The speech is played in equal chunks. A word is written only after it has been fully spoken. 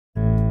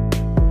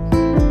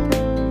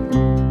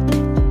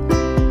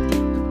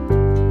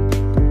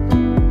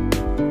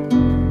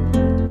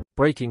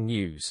Breaking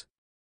news.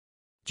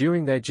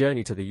 During their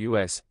journey to the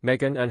US,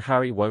 Meghan and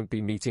Harry won't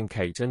be meeting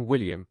Kate and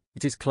William,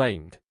 it is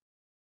claimed.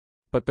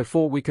 But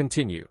before we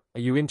continue, are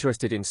you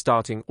interested in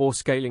starting or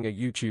scaling a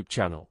YouTube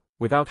channel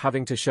without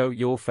having to show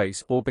your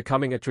face or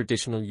becoming a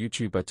traditional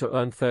YouTuber to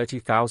earn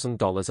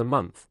 $30,000 a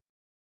month?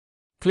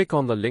 Click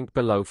on the link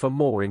below for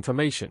more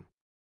information.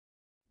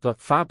 The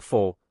Fab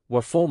Four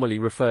were formerly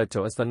referred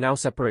to as the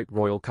now-separate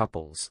royal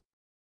couples.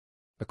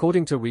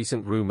 According to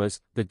recent rumors,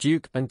 the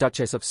Duke and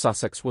Duchess of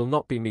Sussex will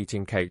not be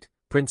meeting Kate,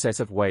 Princess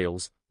of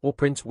Wales, or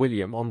Prince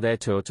William on their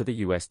tour to the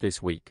US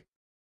this week.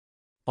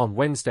 On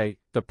Wednesday,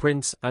 the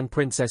Prince and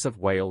Princess of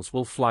Wales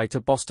will fly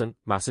to Boston,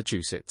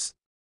 Massachusetts.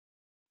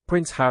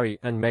 Prince Harry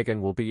and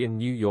Meghan will be in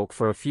New York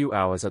for a few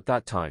hours at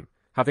that time,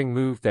 having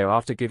moved there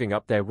after giving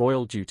up their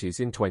royal duties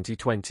in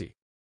 2020.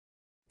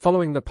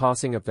 Following the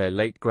passing of their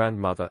late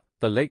grandmother,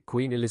 the late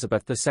Queen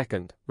Elizabeth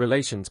II,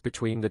 relations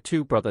between the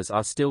two brothers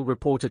are still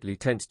reportedly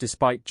tense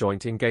despite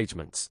joint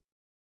engagements.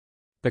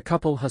 The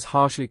couple has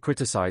harshly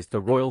criticized the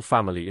royal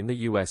family in the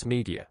US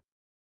media.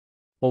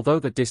 Although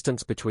the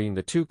distance between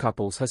the two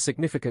couples has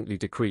significantly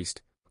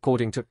decreased,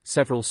 according to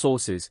several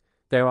sources,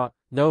 there are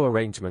no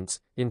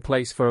arrangements in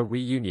place for a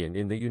reunion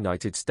in the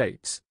United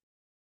States.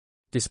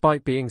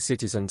 Despite being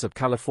citizens of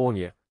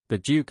California, the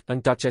Duke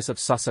and Duchess of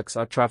Sussex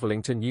are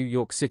traveling to New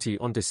York City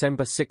on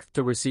December 6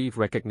 to receive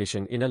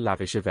recognition in a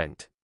lavish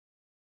event.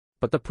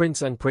 But the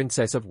Prince and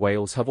Princess of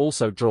Wales have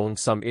also drawn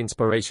some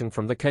inspiration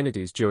from the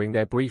Kennedys during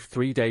their brief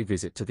three-day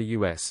visit to the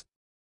US.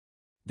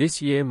 This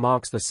year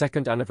marks the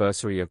second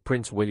anniversary of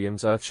Prince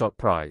William's Earthshot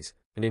Prize,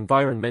 an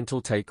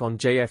environmental take on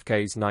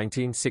JFK's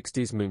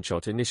 1960s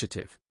moonshot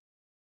initiative.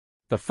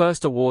 The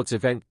first awards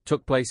event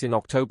took place in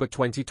October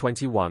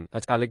 2021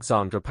 at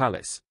Alexandra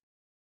Palace.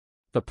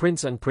 The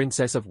Prince and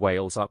Princess of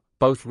Wales are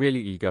both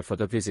really eager for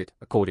the visit,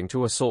 according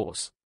to a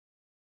source.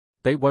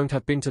 They won't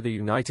have been to the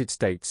United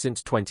States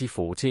since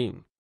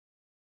 2014.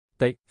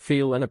 They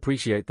feel and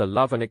appreciate the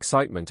love and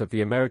excitement of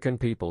the American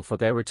people for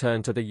their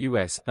return to the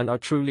US and are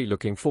truly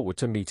looking forward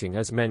to meeting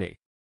as many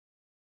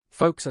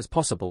folks as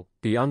possible,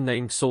 the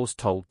unnamed source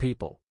told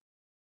People.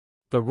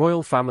 The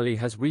royal family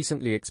has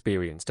recently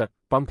experienced a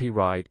bumpy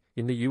ride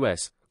in the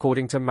US,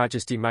 according to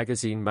Majesty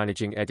magazine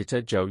managing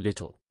editor Joe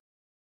Little.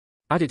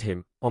 Added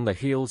him, on the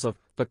heels of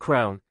The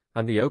Crown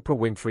and the Oprah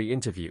Winfrey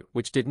interview,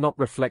 which did not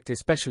reflect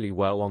especially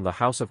well on the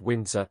House of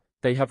Windsor,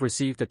 they have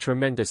received a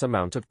tremendous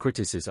amount of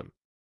criticism.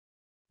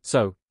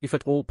 So, if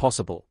at all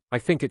possible, I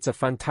think it's a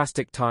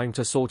fantastic time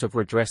to sort of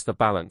redress the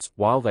balance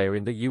while they're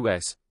in the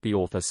US, the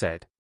author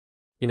said.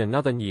 In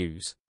another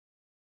news,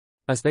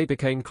 as they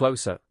became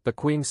closer, the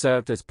Queen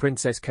served as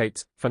Princess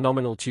Kate's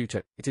phenomenal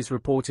tutor. It is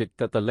reported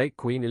that the late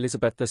Queen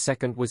Elizabeth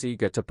II was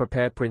eager to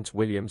prepare Prince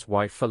William's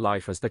wife for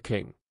life as the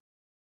king.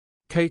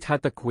 Kate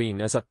had the Queen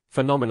as a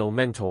phenomenal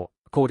mentor,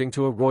 according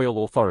to a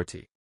royal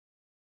authority.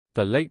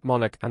 The late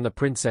monarch and the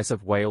Princess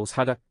of Wales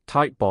had a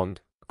tight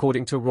bond,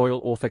 according to royal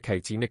author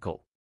Katie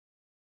Nicholl.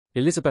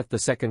 Elizabeth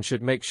II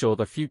should make sure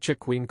the future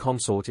Queen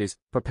consort is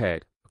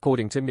prepared,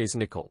 according to Ms.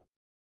 Nicholl.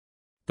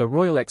 The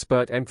royal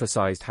expert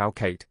emphasized how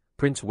Kate,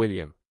 Prince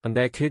William, and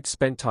their kids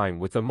spent time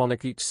with the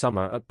monarch each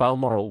summer at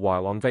Balmoral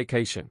while on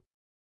vacation.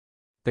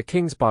 The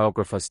King's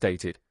biographer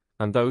stated,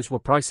 and those were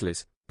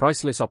priceless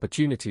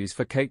opportunities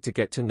for Kate to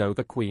get to know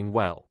the Queen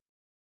well.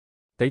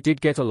 They did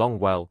get along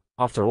well,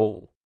 after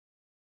all.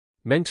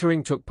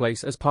 Mentoring took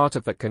place as part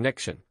of that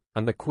connection,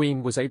 and the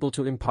Queen was able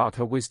to impart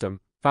her wisdom,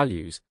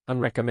 values, and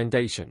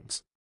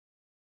recommendations.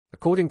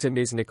 According to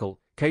Ms. Nicholl,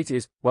 Kate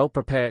is well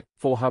prepared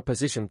for her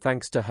position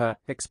thanks to her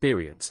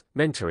experience,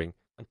 mentoring,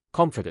 and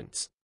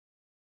confidence.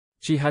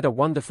 She had a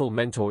wonderful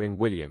mentor in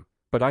William,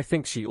 but I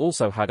think she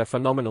also had a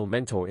phenomenal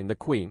mentor in the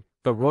Queen,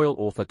 the royal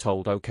author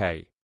told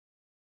OK!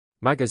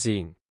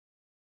 Magazine.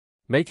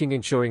 Making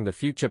ensuring the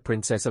future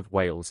Princess of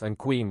Wales and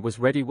Queen was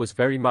ready was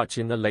very much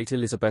in the late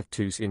Elizabeth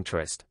II's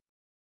interest.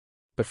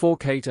 Before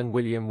Kate and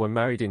William were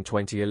married in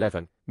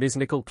 2011, Ms.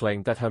 Nicholl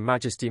claimed that Her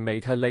Majesty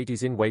made her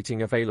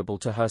ladies-in-waiting available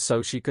to her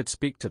so she could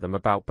speak to them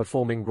about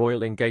performing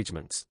royal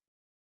engagements.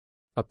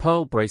 A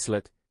pearl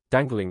bracelet,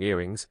 dangling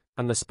earrings,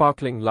 and the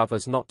sparkling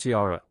lover's knot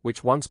tiara,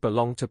 which once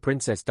belonged to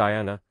Princess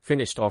Diana,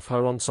 finished off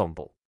her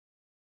ensemble.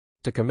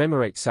 To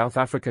commemorate South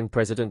African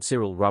President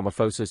Cyril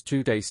Ramaphosa's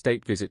two-day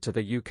state visit to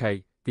the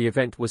UK, the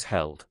event was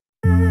held.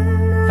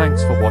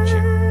 Thanks for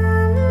watching.